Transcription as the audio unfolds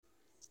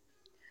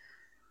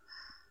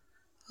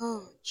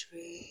Oh,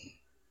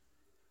 tree,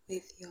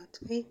 with your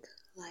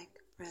twig-like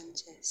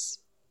branches,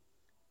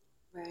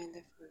 bearing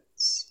the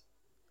fruits,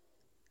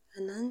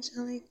 an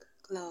angelic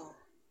glow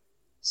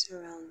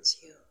surrounds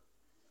you,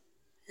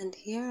 and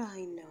here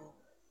I know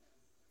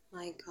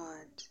my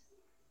God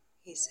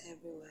is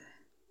everywhere.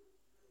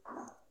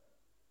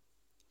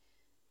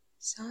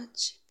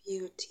 Such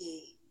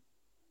beauty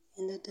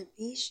in the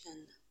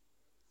division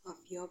of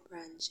your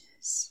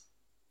branches,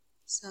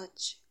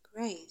 such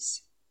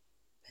grace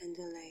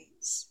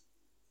pendulates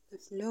the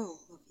flow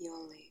of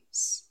your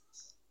leaves.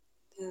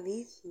 They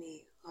leave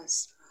me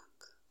awestruck.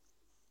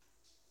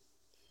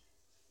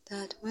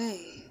 That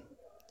way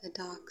the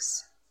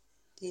ducks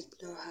did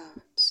blow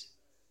out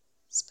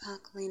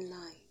sparkling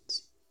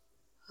light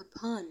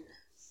upon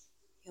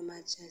your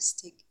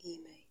majestic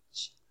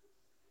image,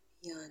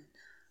 Yan.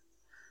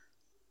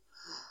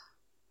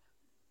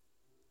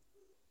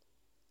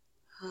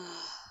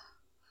 Ah,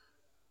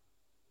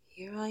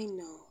 here I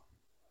know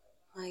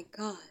my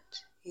God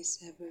is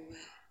everywhere.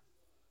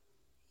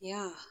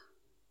 Yeah,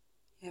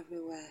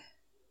 everywhere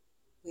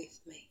with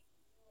me.